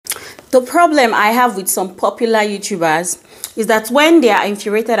The problem I have with some popular YouTubers is that when they are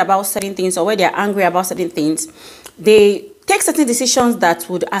infuriated about certain things or when they are angry about certain things, they take certain decisions that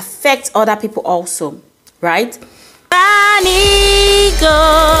would affect other people also, right?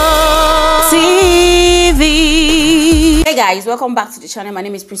 TV. Hey guys, welcome back to the channel. My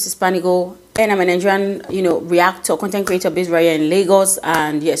name is Princess Panigo and I'm a Nigerian, reactor, content creator based right here in Lagos.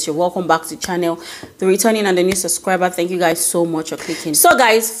 And yes, you're welcome back to the channel. The returning and the new subscriber, thank you guys so much for clicking. So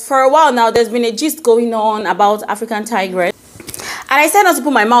guys, for a while now, there's been a gist going on about African Tigress. And I said not to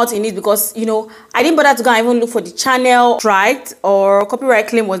put my mouth in it because, I didn't bother to go and even look for the channel right or copyright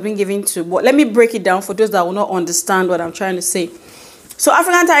claim was being given to. But let me break it down for those that will not understand what I'm trying to say. So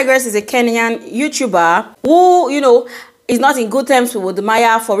African Tigress is a Kenyan YouTuber who, is not in good terms with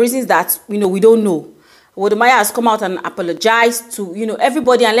Wode for reasons that, we don't know. Wode has come out and apologized to,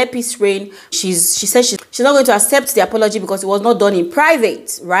 everybody and let peace reign. She said she's not going to accept the apology because it was not done in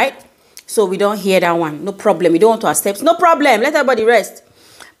private, right? So we don't hear that one. No problem. We don't want to accept. No problem. Let everybody rest.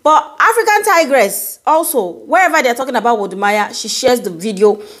 But African Tigress, also, wherever they're talking about Wode, she shares the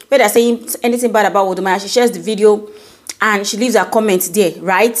video. Where they're saying anything bad about Wode, she shares the video and she leaves her comments there,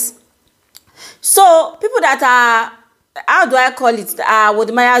 right? So people that are, how do I call it,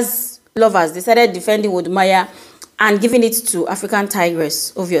 Wode lovers, they started defending Wode and giving it to African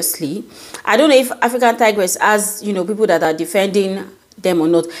Tigress, obviously. I don't know if African Tigress has, people that are defending them or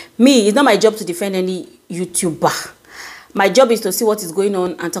not. Me, it's not my job to defend any YouTuber. My job is to see what is going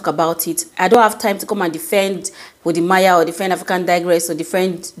on and talk about it. I don't have time to come and defend Wode or defend African Tigress or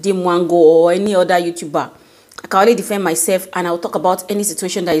defend Dimwango or any other YouTuber. I can only defend myself and I'll talk about any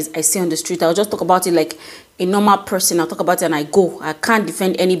situation that I see on the street. I'll just talk about it like a normal person. I'll talk about it and I go. I can't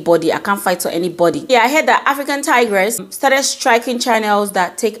defend anybody. I can't fight for anybody. Yeah, I heard that African Tigress started striking channels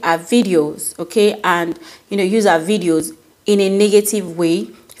that take our videos, okay, and use our videos in a negative way.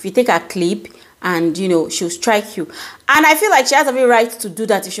 If you take a clip and she'll strike you, and I feel like she has every right to do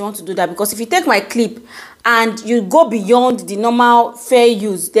that if she wants to do that, because if you take my clip and you go beyond the normal fair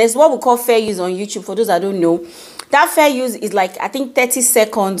use, there's what we call fair use on YouTube. For those that don't know, that fair use is like, I think 30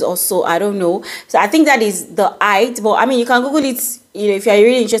 seconds or so, I don't know. So I think that is the height, but I mean, you can Google it, if you're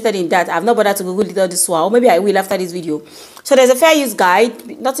really interested in that. I've not bothered to Google it all this while, or maybe I will after this video. So there's a fair use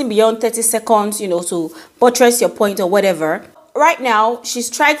guide, nothing beyond 30 seconds, to buttress your point or whatever. Right now, she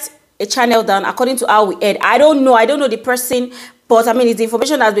strikes a channel down according to how we heard. I don't know the person, but I mean, it's the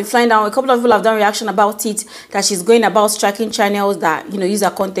information that's been flying down. A couple of people have done reaction about it, that she's going about striking channels that, use her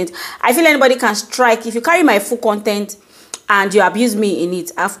content. I feel anybody can strike. If you carry my full content and you abuse me in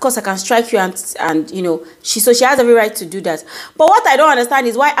it, of course I can strike you and she has every right to do that. But what I don't understand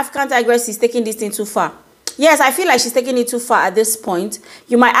is why African Tigress is taking this thing too far. Yes, I feel like she's taking it too far at this point.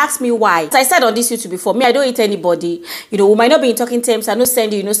 You might ask me why. As I said on this YouTube before, me, I don't hate anybody. We might not be in talking terms. I don't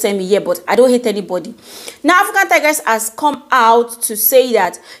send you, send me here, but I don't hate anybody. Now, African Tigress has come out to say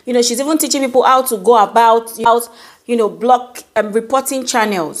that, she's even teaching people how to go about, block reporting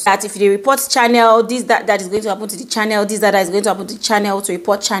channels. That if they report channel, that is going to happen to the channel, that is going to happen to the channel, to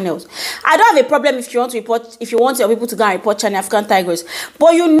report channels. I don't have a problem if you want to report, if you want your people to go and report channel African Tigress.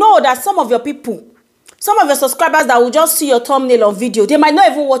 But you know that some of your people, some of your subscribers that will just see your thumbnail on video, they might not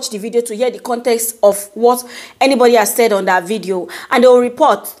even watch the video to hear the context of what anybody has said on that video, and they will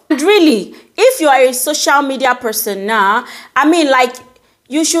report. And really, if you are a social media person now, I mean, like,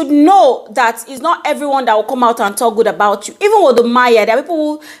 you should know that it's not everyone that will come out and talk good about you. Even Wode, there are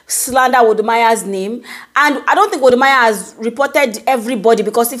people who slander Wode's name, and I don't think Wode has reported everybody,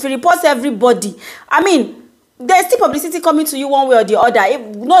 because if he reports everybody, I mean, there's still publicity coming to you one way or the other.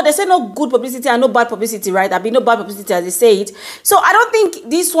 They say no good publicity and no bad publicity, right? There'll be no bad publicity as they say it. So I don't think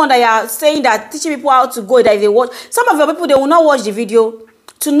this one that you are saying, that teaching people how to go, that if they watch, some of your people, they will not watch the video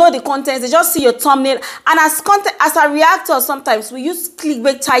to know the contents. They just see your thumbnail. And as a reactor, sometimes we use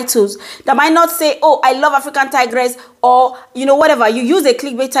clickbait titles that might not say, oh, I love African Tigress, or whatever. You use a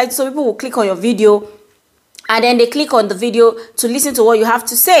clickbait title so people will click on your video, and then they click on the video to listen to what you have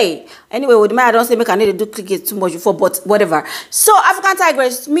to say. Anyway, Wode, I don't say make I need to do click it too much before, but whatever. So African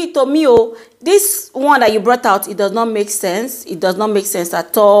Tigress, this one that you brought out, it does not make sense. It does not make sense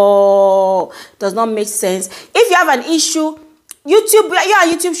at all. It does not make sense. If you have an issue,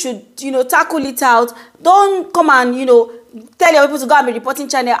 YouTube should, tackle it out. Don't come and, tell your people to go and be reporting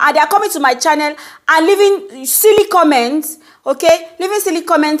channel, and they are coming to my channel and leaving silly comments, okay, leaving silly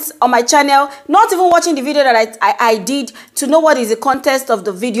comments on my channel, not even watching the video that I did to know what is the context of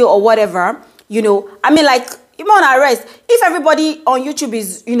the video or whatever. I mean, like, even on arrest, if everybody on YouTube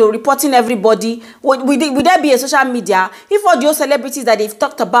is, you know, reporting everybody, would there be a social media? If all those celebrities that they've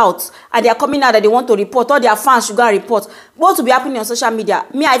talked about and they are coming out that they want to report, all their fans should go and report, what will be happening on social media?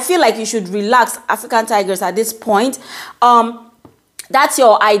 Me, I feel like you should relax, African Tigress, at this point. That's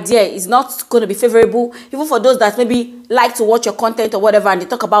your idea is not going to be favorable, even for those that maybe like to watch your content or whatever and they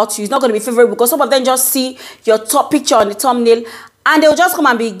talk about you. It's not going to be favorable because some of them just see your top picture on the thumbnail and they'll just come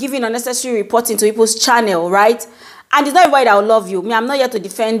and be giving unnecessary reporting to people's channel, right? And it's not everybody that will love you. Me, I'm not here to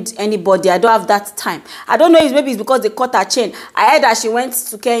defend anybody. I don't have that time. I don't know if maybe it's because they cut her chain. I heard that she went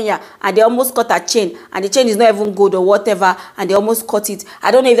to Kenya and they almost cut her chain and the chain is not even good or whatever and they almost cut it.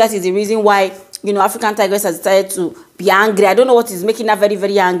 I don't know if that is the reason why, you know, African Tigress has decided to be angry. I don't know what is making her very,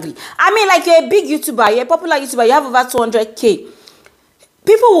 very angry. I mean, like, you're a big YouTuber, you're a popular YouTuber, you have over 200K.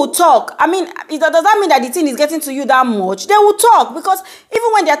 People will talk. I mean, does that mean that the thing is getting to you that much? They will talk because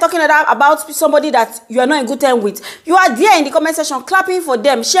even when they're talking about somebody that you are not in good term with, you are there in the comment section clapping for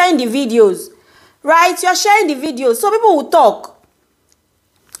them, sharing the videos, right? You're sharing the videos. So people will talk.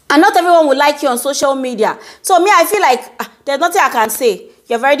 And not everyone will like you on social media. So me, I feel like there's nothing I can say.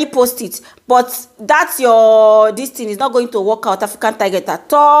 You've already posted it. But that's this thing is not going to work out, African Tigress,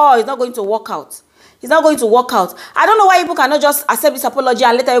 at all. It's not going to work out. It's not going to work out. I don't know why people cannot just accept this apology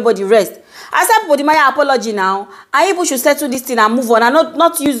and let everybody rest. Accept Wode apology now. And people should settle this thing and move on and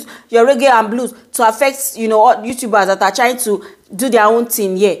not use your reggae and blues to affect, you know, YouTubers that are trying to do their own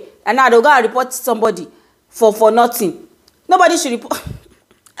thing here. And now they'll go and report somebody for nothing. Nobody should report.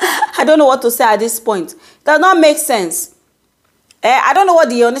 I don't know what to say at this point. It does not make sense. I don't know what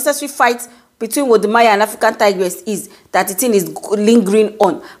the unnecessary fight between Wode and African Tigress is that the thing is lingering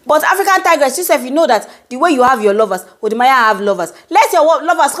on. But African Tigress, yourself, you know that the way you have your lovers, Wode have lovers. Let your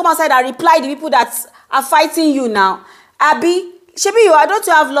lovers come outside and reply the people that are fighting you now. Abi, Shebi, don't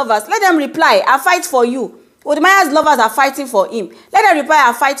you have lovers? Let them reply and fight for you. Wode lovers are fighting for him. Let them reply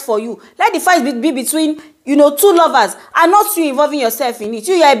and fight for you. Let the fight be between, you know, two lovers and not you involving yourself in it.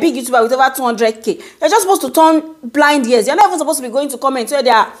 You're a big YouTuber with over 200K. You're just supposed to turn blind ears. You're not even supposed to be going to comments where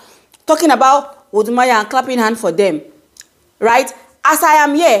they are talking about Wode and clapping hand for them, right? As I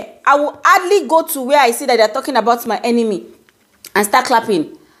am here, I will hardly go to where I see that they're talking about my enemy and start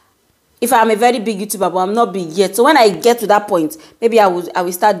clapping. If I'm a very big YouTuber, but I'm not big yet. So when I get to that point, maybe I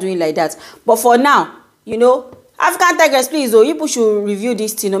will start doing like that. But for now, you know, African Tigress, please, you people should review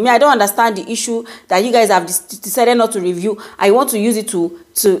this thing. Me, I don't understand the issue that you guys have decided not to review. I want to use it to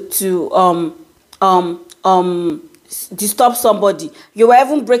disturb somebody. You were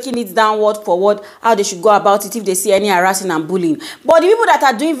even breaking it down word for word how they should go about it if they see any harassing and bullying. But the people that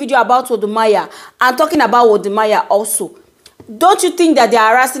are doing video about Wode and talking about Wode also, don't you think that they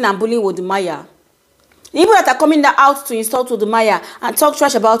are harassing and bullying Wode? The people that are coming out to insult Wode and talk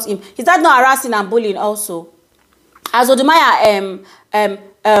trash about him, is that not harassing and bullying also? As Wode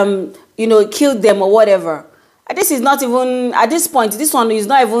you know, killed them or whatever. This is not even, at this point, this one is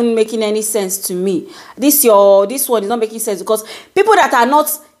not even making any sense to me. This one is not making sense because people that are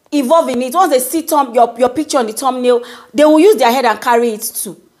not involved in it, once they see your picture on the thumbnail, they will use their head and carry it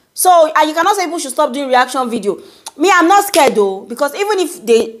too. So, and you cannot say people should stop doing reaction video. Me, I'm not scared though, because even if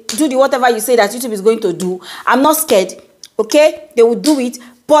they do the whatever you say that YouTube is going to do, I'm not scared, okay? They will do it.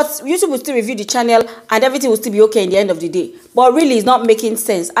 But YouTube will still review the channel and everything will still be okay in the end of the day. But really, it's not making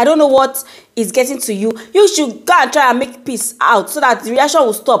sense. I don't know what is getting to you. You should go and try and make peace out so that the reaction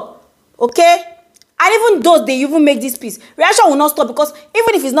will stop. Okay? And even though they even make this peace, reaction will not stop because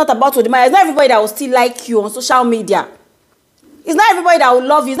even if it's not about Wode, it's not everybody that will still like you on social media. It's not everybody that will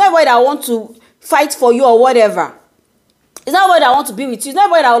love you. It's not everybody that will want to fight for you or whatever. It's not everybody that want to be with you. It's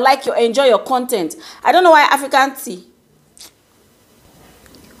not everybody that will like you, enjoy your content. I don't know why African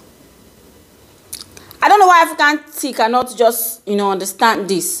T cannot just, you know, understand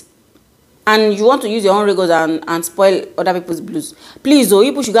this. And you want to use your own rigors and spoil other people's blues. Please, though,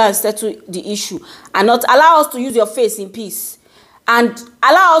 people should go and settle the issue. And not allow us to use your face in peace. And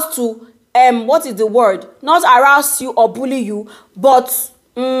allow us to, what is the word? Not harass you or bully you. But,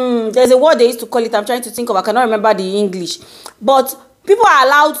 there's a word they used to call it. I'm trying to think of. I cannot remember the English. But people are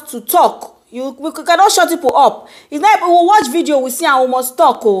allowed to talk. We cannot shut people up. It's not we will watch video, we see, and we must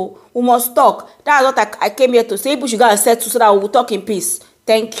talk. Oh, we must talk. That's what I came here to say. People should go and settle so that we will talk in peace.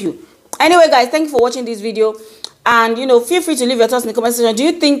 Thank you. Anyway, guys, thank you for watching this video. And, you know, feel free to leave your thoughts in the comment section. Do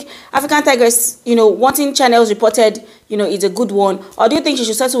you think African Tigress, you know, wanting channels reported, you know, is a good one? Or do you think she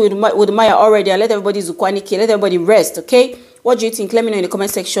should settle with Maya already and let everybody Zukwaniki, let everybody rest, okay? What do you think? Let me know in the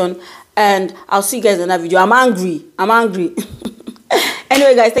comment section. And I'll see you guys in another video. I'm angry.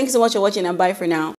 Anyway, guys, thank you so much for watching and bye for now.